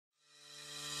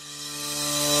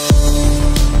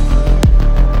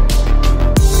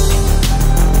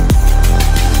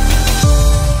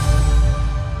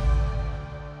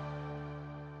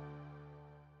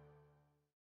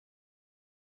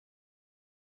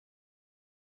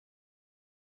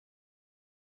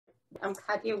I'm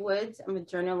Katia Woods. I'm a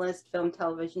journalist, film,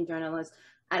 television journalist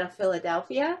out of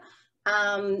Philadelphia.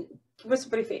 Que você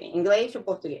prefere, inglês ou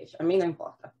português? A mim não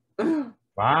importa.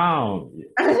 Wow,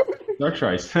 your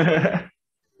choice.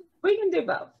 We can do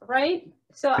both, right?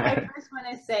 So I first want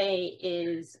to say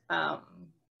is,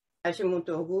 acho muito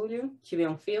orgulho de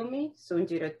ver filme, sou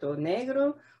diretor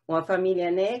negro, uma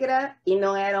família negra, e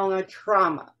não era uma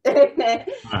trauma. So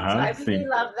I really Sim.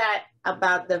 love that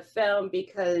about the film,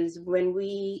 because when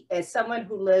we, as someone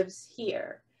who lives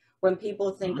here, when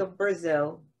people think of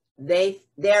Brazil,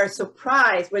 they're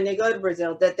surprised when they go to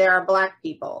Brazil that there are Black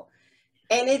people.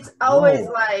 And it's always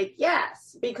like,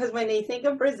 yes, because when they think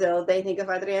of Brazil, they think of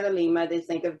Adriana Lima, they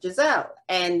think of Giselle.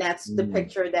 And that's the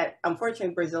picture that,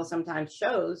 unfortunately, Brazil sometimes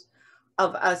shows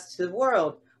of us to the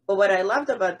world. But what I loved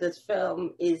about this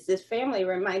film is this family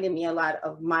reminded me a lot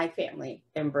of my family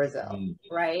in Brazil,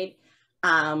 right?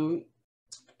 And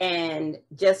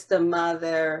just the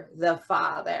mother, the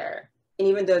father, and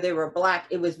even though they were Black,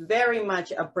 it was very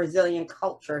much a Brazilian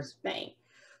culture thing.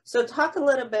 So talk a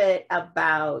little bit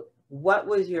about what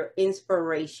was your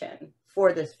inspiration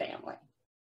for this family?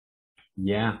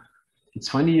 Yeah, it's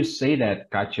funny you say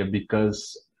that, Katya,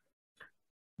 because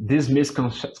this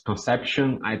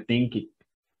misconception, I think, it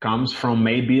comes from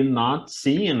maybe not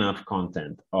seeing enough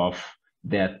content of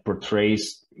that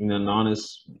portrays in an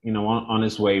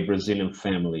honest way Brazilian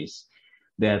families.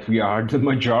 That we are the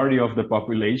majority of the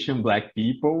population, Black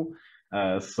people.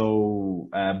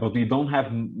 But we don't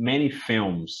have many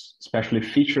films, especially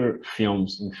feature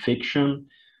films in fiction,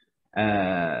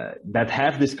 that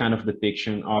have this kind of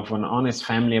depiction of an honest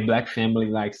family, a Black family,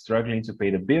 like struggling to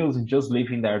pay the bills and just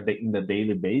living there in the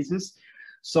daily basis.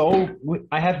 So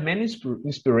I have many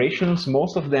inspirations,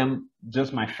 most of them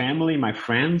just my family, my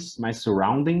friends, my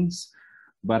surroundings.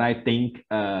 But I think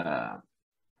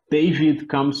David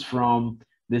comes from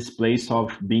this place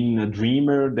of being a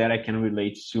dreamer that I can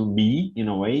relate to me in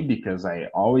a way, because I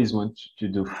always wanted to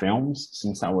do films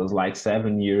since I was like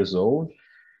 7 years old.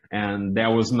 And there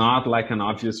was not like an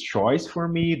obvious choice for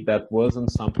me. That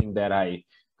wasn't something that I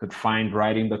could find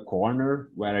right in the corner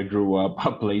where I grew up,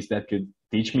 a place that could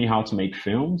teach me how to make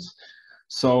films.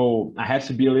 So I have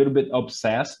to be a little bit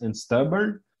obsessed and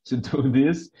stubborn to do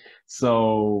this.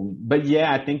 So, but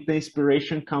yeah, I think the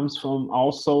inspiration comes from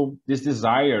also this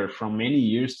desire from many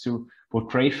years to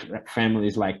portray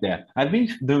families like that. I've been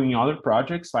doing other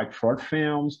projects like short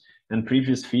films and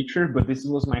previous feature, but this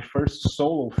was my first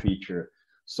solo feature.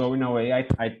 So in a way,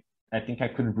 I think I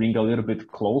could bring a little bit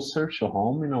closer to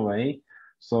home in a way.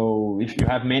 So if you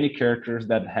have many characters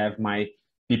that have my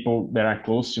people that are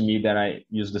close to me, that I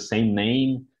use the same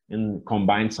name and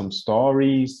combine some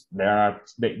stories, there are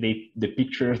the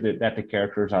pictures that the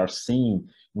characters are seeing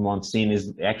in one scene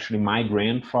is actually my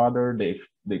grandfather,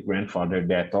 the grandfather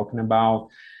they're talking about.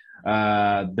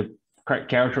 The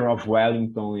character of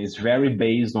Wellington is very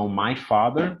based on my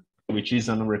father, which is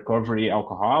a recovery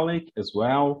alcoholic as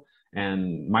well.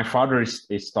 And my father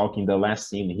is talking the last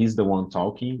scene. He's the one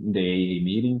talking in the AA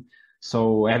meeting.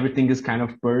 So everything is kind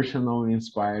of personal,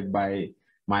 inspired by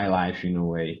my life in a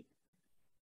way.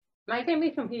 My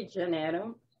family from Rio de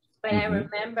Janeiro, and I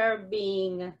remember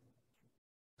being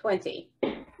 20.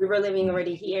 We were living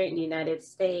already here in the United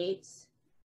States,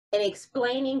 and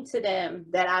explaining to them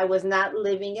that I was not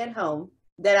living at home,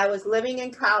 that I was living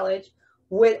in college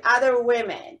with other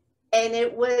women. And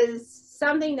it was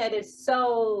something that is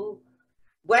so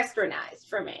westernized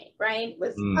for me, right? It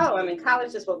was, oh, I'm in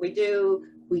college, that's what we do.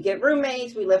 We get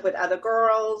roommates, we live with other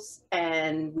girls,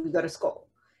 and we go to school.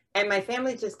 And my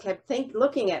family just kept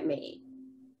looking at me.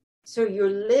 So you're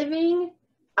living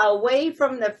away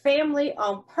from the family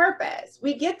on purpose.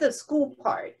 We get the school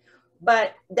part,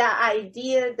 but the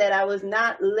idea that I was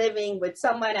not living with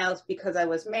someone else because I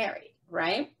was married,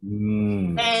 right?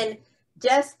 And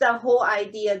just the whole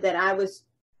idea that I was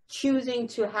choosing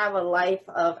to have a life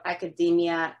of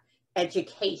academia,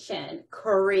 education,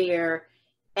 career.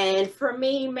 And for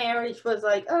me, marriage was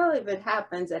like, oh, if it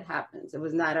happens, it happens. It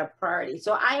was not a priority.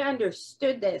 So I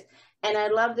understood this. And I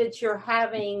love that you're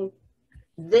having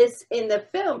this in the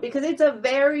film, because it's a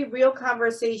very real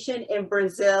conversation in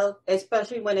Brazil,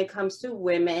 especially when it comes to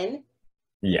women.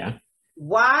 Yeah.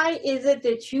 Why is it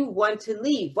that you want to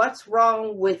leave? What's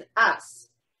wrong with us?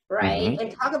 Right? And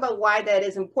talk about why that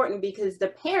is important, because the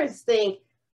parents think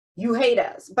you hate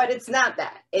us, but it's not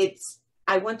that. It's,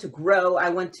 I want to grow. I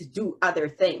want to do other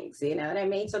things. You know what I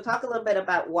mean? So talk a little bit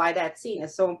about why that scene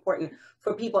is so important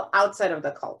for people outside of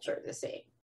the culture to see.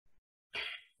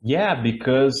 Yeah,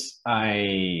 because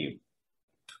I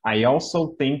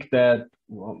also think that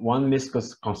one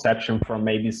misconception from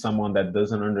maybe someone that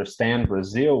doesn't understand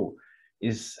Brazil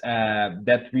is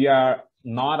that we are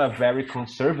not a very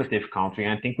conservative country.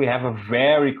 I think we have a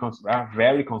very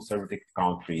conservative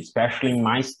country, especially in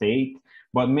my state.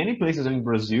 But many places in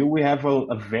Brazil, we have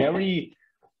a very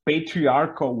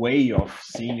patriarchal way of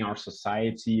seeing our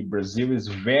society. Brazil is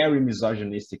very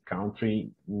misogynistic country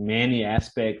in many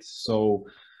aspects. So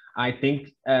I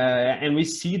think, and we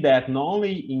see that not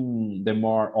only in the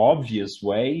more obvious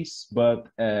ways, but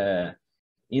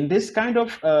in this kind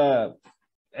of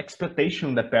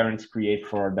expectation that parents create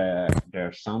for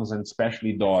their sons and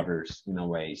especially daughters in a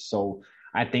way. So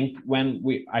I think when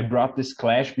I brought this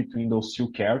clash between those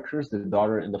two characters, the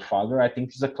daughter and the father, I think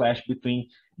it's a clash between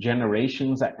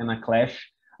generations and a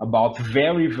clash about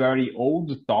very, very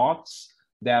old thoughts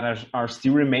that are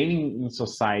still remaining in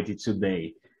society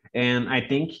today. And I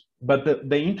think, but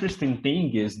the interesting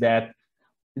thing is that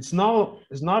it's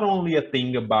not only a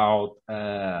thing about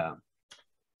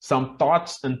some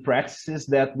thoughts and practices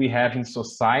that we have in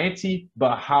society,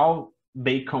 but how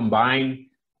they combine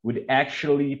with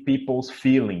actually people's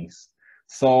feelings.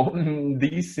 So in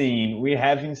this scene, we're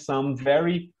having some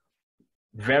very,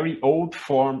 very old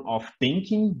form of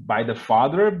thinking by the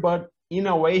father, but in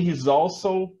a way, he's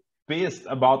also pissed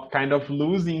about kind of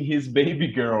losing his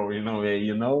baby girl in a way,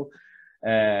 you know?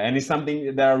 And it's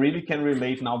something that I really can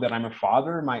relate now that I'm a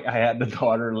father. I had the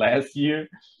daughter last year,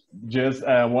 just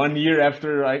 1 year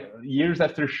after, years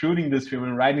after shooting this film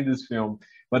and writing this film.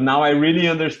 But now I really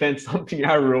understand something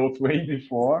I wrote way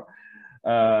before.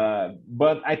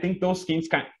 But I think those things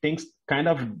kind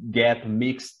of get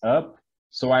mixed up.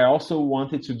 So I also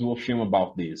wanted to do a film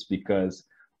about this because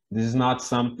this is not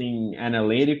something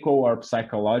analytical or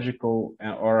psychological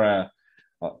or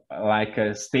like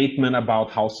a statement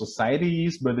about how society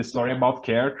is, but the story about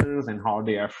characters and how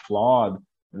they are flawed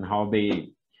and how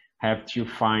they have to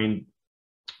find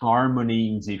harmony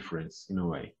in difference in a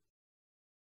way.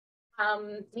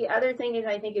 The other thing is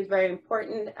I think is very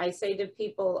important. I say to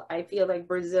people, I feel like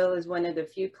Brazil is one of the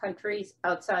few countries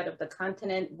outside of the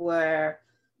continent where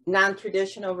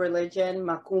non-traditional religion,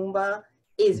 macumba,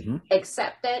 is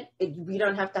accepted. We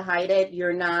don't have to hide it.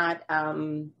 You're not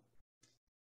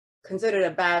considered a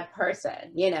bad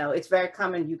person. You know, it's very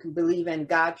common. You can believe in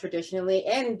God traditionally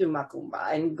and do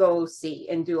macumba and go see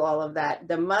and do all of that.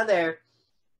 The mother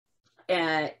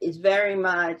is very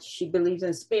much, she believes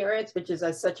in spirits, which is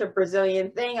such a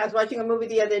Brazilian thing. I was watching a movie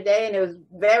the other day and it was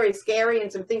very scary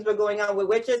and some things were going on with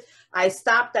witches. I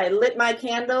stopped, I lit my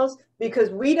candles because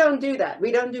we don't do that.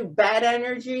 We don't do bad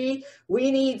energy.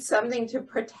 We need something to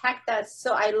protect us.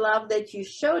 So I love that you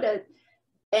showed it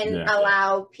and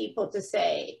allow people to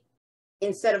say,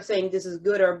 instead of saying this is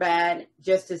good or bad,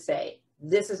 just to say,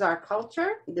 this is our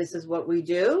culture, this is what we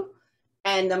do.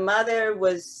 And the mother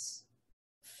was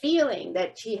feeling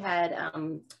that she had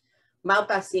mal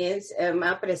paciência,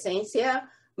 mal presença,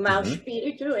 mau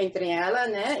espírito entre ela,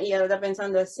 né? E ela tá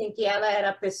pensando assim, que ela era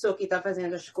a pessoa que tá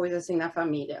fazendo as coisas assim na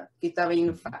família, que estava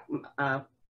indo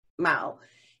mal.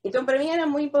 Então, para mim era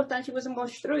muito importante você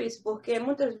mostrou isso, porque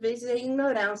muitas vezes é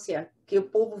ignorância, que o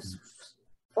povo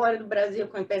fora do Brasil,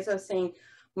 quando pensa assim,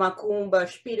 macumba,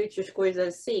 espíritos, coisas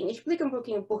assim. Explica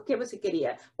pouquinho por que você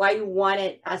queria, why you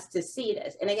wanted us to see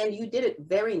this. And again, you did it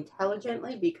very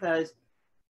intelligently because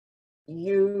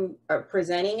you are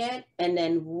presenting it and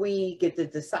then we get to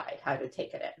decide how to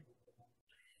take it in.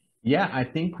 Yeah, I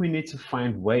think we need to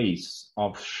find ways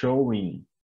of showing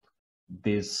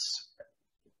these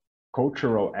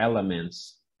cultural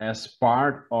elements as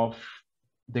part of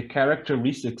the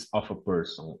characteristics of a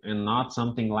person and not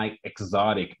something like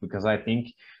exotic, because I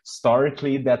think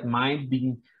historically that might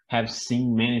be have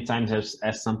seen many times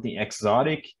as something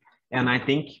exotic. And I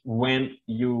think when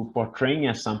you portraying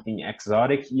as something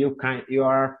exotic, you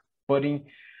are putting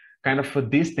kind of a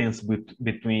distance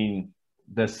between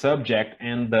the subject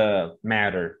and the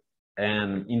matter.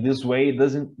 And in this way,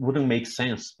 it wouldn't make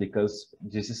sense because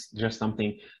this is just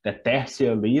something that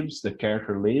Tercia lives, the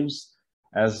character lives,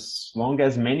 as long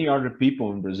as many other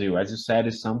people in Brazil. As you said,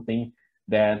 is something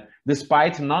that,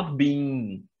 despite not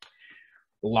being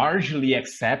largely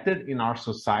accepted in our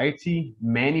society,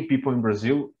 many people in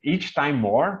Brazil, each time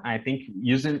more, I think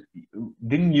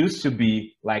didn't used to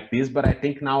be like this, but I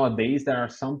think nowadays there are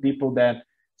some people that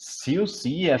still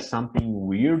see as something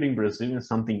weird in Brazil and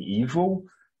something evil,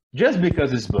 just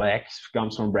because it's black,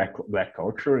 comes from black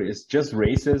culture. It's just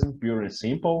racism, pure and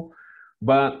simple.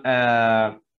 But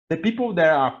the people that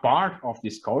are part of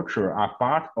this culture, are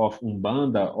part of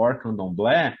Umbanda or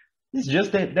Candomblé, it's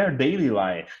just their daily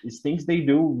life. It's things they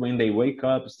do when they wake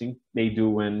up, it's things they do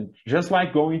when, just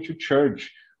like going to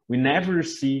church. We never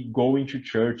see going to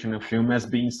church in a film as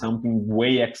being something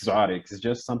way exotic. It's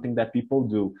just something that people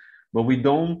do. But we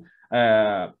don't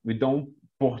we don't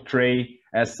portray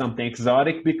as something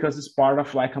exotic because it's part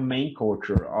of like a main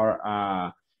culture,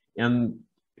 or and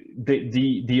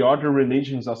the other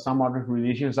religions, or some other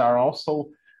religions, are also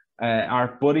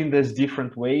are put in this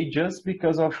different way just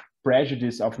because of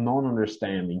prejudice, of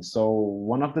non-understanding. So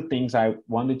one of the things I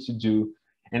wanted to do,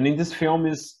 and in this film,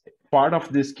 is part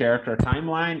of this character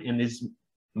timeline, and is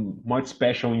much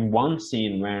special in one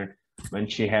scene where when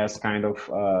she has kind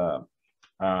of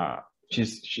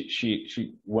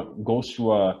she goes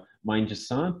to a Mãe de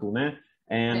Santo, né?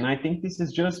 And I think this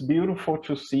is just beautiful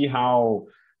to see how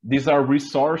these are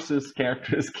resources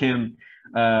characters can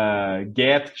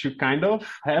get to kind of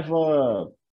have a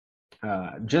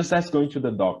just as going to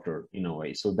the doctor in a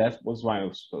way. So that was why I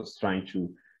was trying to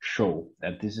show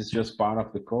that this is just part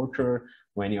of the culture.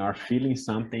 When you are feeling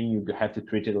something, you have to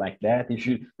treat it like that. If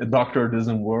the doctor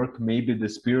doesn't work, maybe the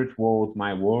spirit world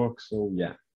might work. So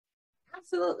yeah.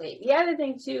 Absolutely. The other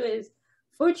thing too is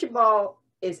football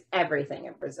is everything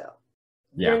in Brazil.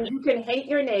 Yeah. You can hate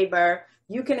your neighbor,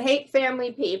 you can hate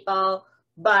family people,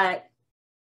 but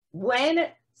when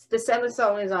the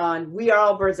seleção is on, we are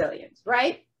all Brazilians,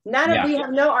 right? We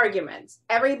have no arguments.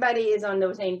 Everybody is on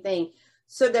the same thing.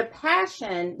 So the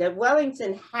passion that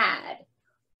Wellington had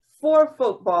for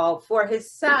football, for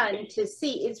his son to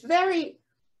see, it's very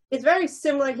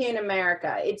similar here in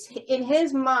America. It's in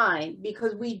his mind,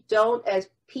 because we don't, as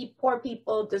poor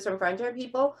people, disenfranchised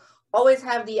people, always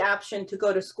have the option to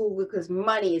go to school because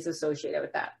money is associated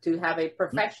with that, to have a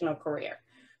professional career,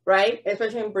 right?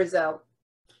 Especially in Brazil.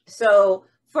 So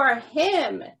for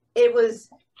him, it was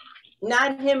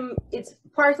not him, it's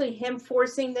partly him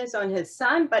forcing this on his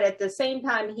son, but at the same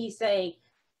time, he's saying,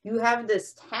 you have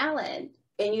this talent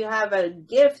and you have a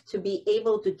gift to be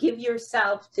able to give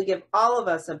yourself, to give all of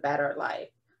us a better life,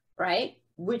 right?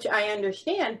 Which I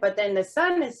understand, but then the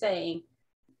son is saying,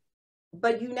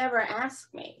 but you never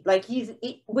asked me. Like he's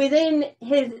within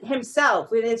himself,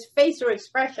 with his facial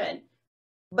expression,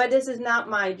 but this is not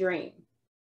my dream.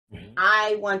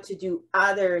 I want to do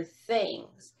other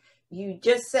things. You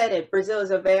just said it. Brazil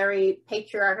is a very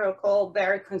patriarchal,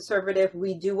 very conservative.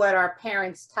 We do what our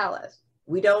parents tell us.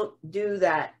 We don't do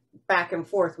that back and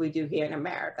forth we do here in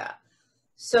America.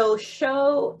 So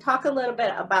talk a little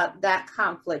bit about that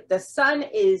conflict. The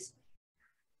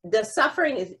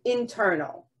suffering is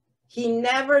internal. He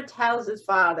never tells his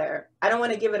father, I don't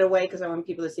want to give it away because I want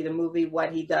people to see the movie,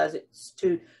 what he does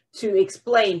to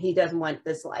explain he doesn't want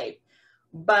this life.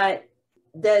 But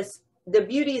the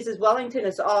beauty is Wellington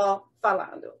is all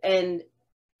falando, and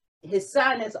his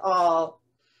son is all,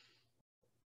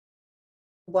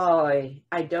 boy,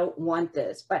 I don't want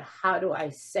this, but how do I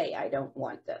say I don't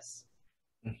want this?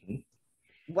 Mm-hmm.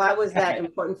 Why was that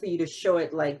important for you to show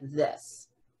it like this?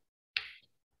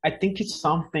 I think it's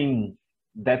something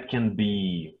that can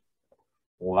be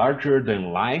larger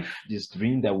than life, this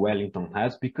dream that Wellington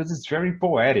has, because it's very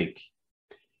poetic.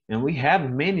 And we have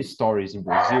many stories in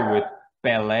Brazil with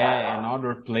Pelé and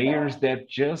other players that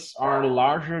just are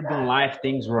larger than life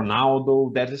things.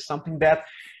 Ronaldo, that is something that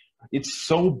it's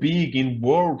so big in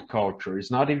world culture.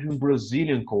 It's not even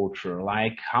Brazilian culture.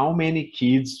 Like how many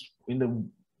kids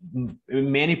in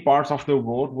many parts of the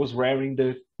world was wearing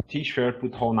the T-shirt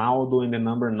with Ronaldo in the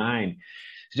number 9.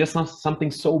 It's just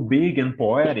something so big and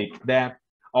poetic that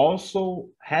also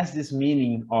has this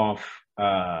meaning of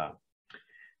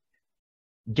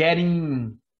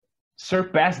getting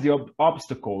surpass the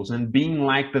obstacles and being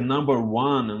like the number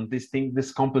one, and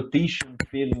this competition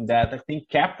feeling that I think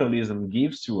capitalism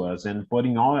gives to us, and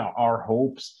putting all our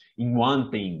hopes in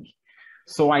one thing.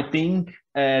 So I think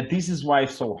this is why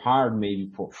it's so hard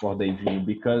maybe for David,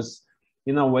 because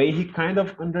in a way he kind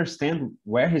of understands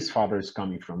where his father is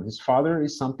coming from. His father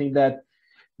is something that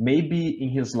maybe in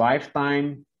his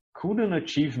lifetime couldn't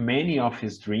achieve many of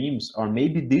his dreams, or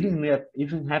maybe didn't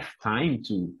even have time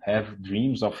to have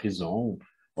dreams of his own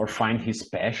or find his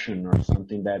passion or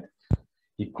something that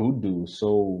he could do.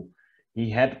 So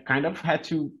he had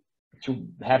to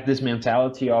have this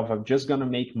mentality of, I'm just gonna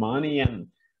make money and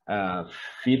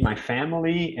feed my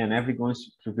family, and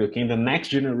everyone's to be okay. The next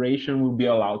generation will be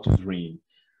allowed to dream.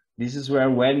 This is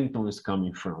where Wellington is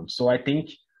coming from. So I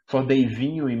think for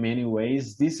Davinho, in many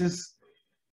ways, this is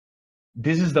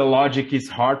the logic is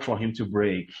hard for him to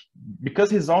break,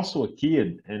 because he's also a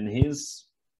kid, and it's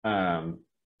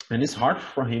hard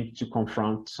for him to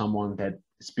confront someone that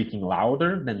is speaking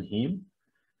louder than him.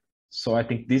 So I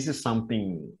think this is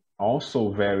something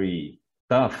also very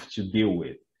tough to deal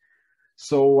with.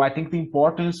 So I think the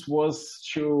importance was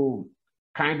to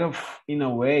kind of, in a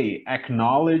way,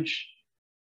 acknowledge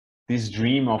this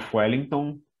dream of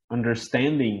Wellington,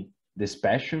 understanding this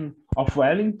passion of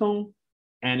Wellington,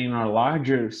 and in a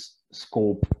larger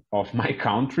scope of my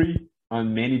country,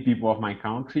 on many people of my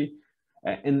country,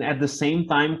 and at the same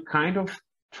time kind of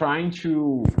trying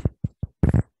to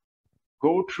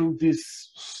go through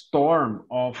this storm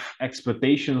of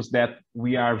expectations that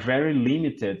we are very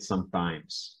limited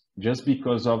sometimes just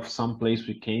because of some place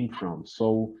we came from.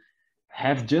 So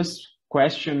have just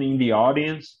questioning the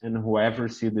audience and whoever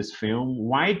see this film,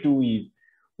 why do we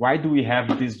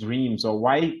have these dreams, or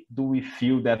why do we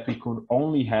feel that we could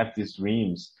only have these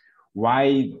dreams?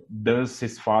 Why does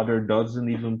his father doesn't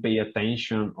even pay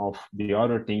attention of the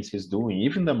other things he's doing?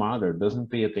 Even the mother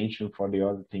doesn't pay attention for the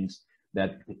other things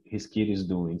that his kid is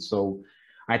doing. So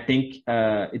I think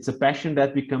it's a passion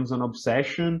that becomes an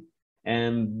obsession,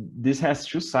 and this has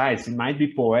two sides. It might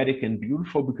be poetic and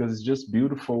beautiful because it's just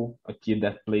beautiful, a kid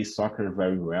that plays soccer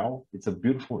very well. It's a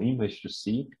beautiful image to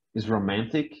see. It's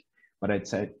romantic, but at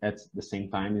the same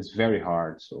time, it's very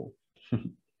hard. So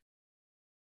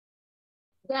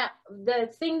yeah, the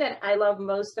thing that I love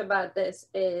most about this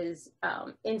is,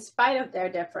 in spite of their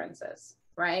differences,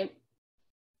 right?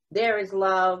 There is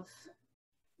love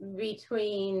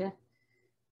between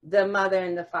the mother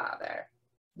and the father.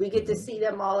 We get to see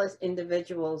them all as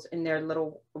individuals in their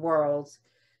little worlds.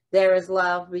 There is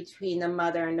love between the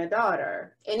mother and the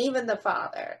daughter, and even the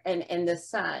father and the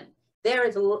son. There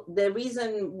is the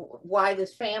reason why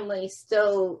this family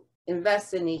still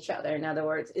invests in each other, in other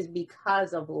words, is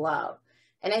because of love.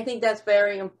 And I think that's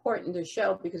very important to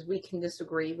show, because we can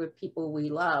disagree with people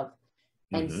we love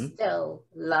and still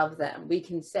love them. We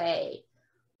can say,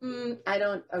 I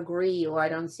don't agree, or I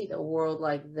don't see the world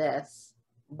like this,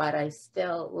 but I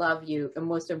still love you. And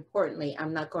most importantly,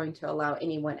 I'm not going to allow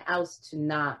anyone else to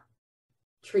not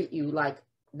treat you like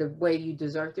the way you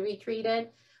deserve to be treated.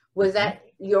 Was that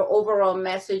your overall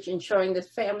message in showing this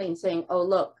family and saying, oh,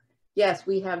 look, yes,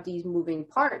 we have these moving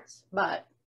parts, but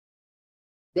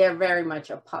they're very much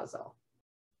a puzzle?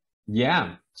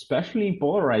 yeah, especially in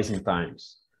polarizing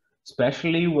times,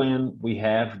 especially when we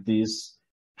have this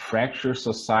fractured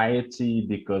society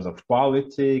because of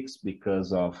politics,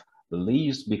 because of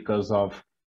beliefs, because of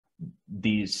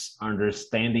these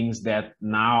understandings that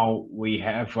now we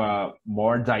have a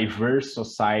more diverse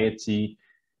society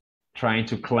trying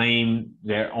to claim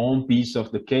their own piece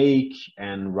of the cake,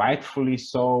 and rightfully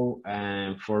so.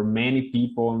 And for many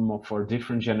people, for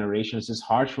different generations, it's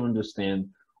hard to understand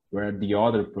where the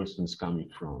other person is coming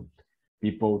from.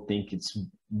 People think it's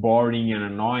boring and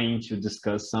annoying to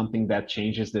discuss something that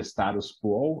changes the status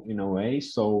quo in a way.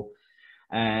 So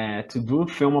to do a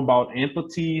film about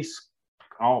empathy is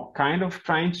all kind of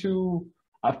trying to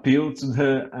appeal to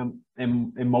the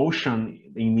emotion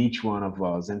in each one of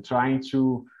us, and trying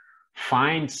to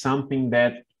find something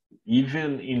that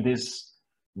even in these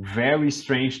very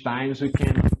strange times we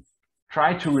can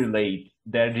try to relate.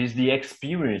 That is the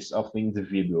experience of the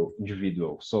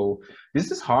individual. So this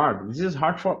is hard. This is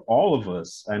hard for all of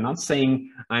us. I'm not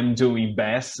saying I'm doing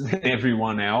best than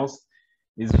everyone else.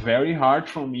 It's very hard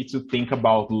for me to think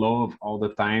about love all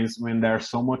the times when there's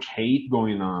so much hate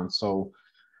going on. So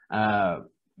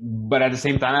but at the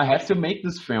same time, I have to make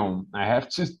this film. I have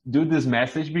to do this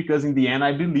message because in the end,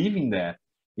 I believe in that.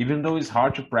 Even though it's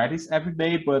hard to practice every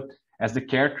day, but as the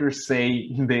characters say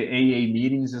in the AA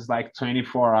meetings, it's like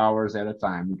 24 hours at a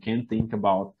time. You can't think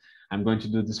about, I'm going to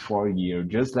do this for a year.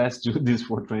 Just let's do this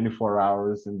for 24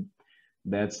 hours. And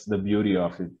that's the beauty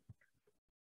of it.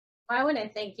 I want to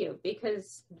thank you,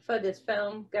 because for this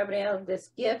film, Gabriel,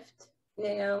 this gift,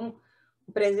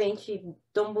 presente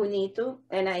tão bonito.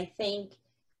 And I think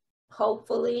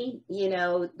hopefully,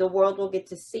 the world will get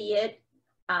to see it.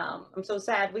 I'm so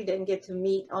sad we didn't get to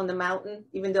meet on the mountain,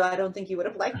 even though I don't think you would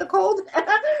have liked the cold.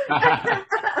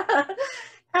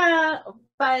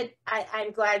 But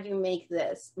I'm glad you made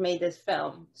this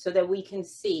film so that we can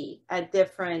see a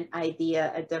different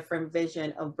idea, a different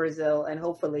vision of Brazil, and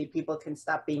hopefully people can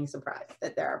stop being surprised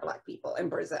that there are Black people in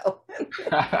Brazil.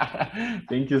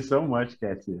 Thank you so much,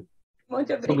 Katia.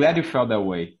 Muito So glad you felt that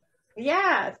way.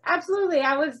 Yes, absolutely.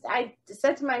 I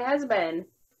said to my husband,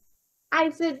 I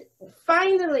said,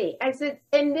 finally, I said,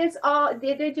 and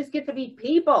they just get to be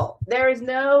people. There is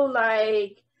no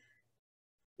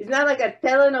it's not like a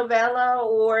telenovela,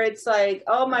 or it's like,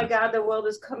 oh my God, the world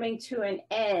is coming to an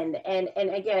end. And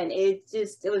again, it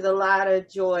was a lot of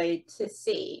joy to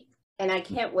see. And I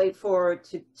can't wait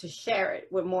to share it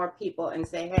with more people and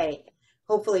say, hey,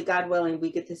 hopefully, God willing,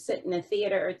 we get to sit in a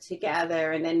theater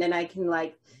together. And then I can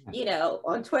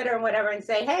on Twitter and whatever and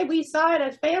say, hey, we saw it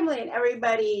as family, and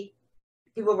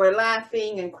people were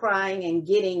laughing and crying and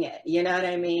getting it. You know what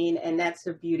I mean? And that's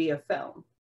the beauty of film.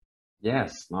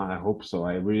 Yes, no, I hope so.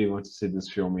 I really want to see this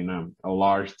film in a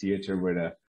large theater with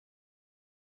a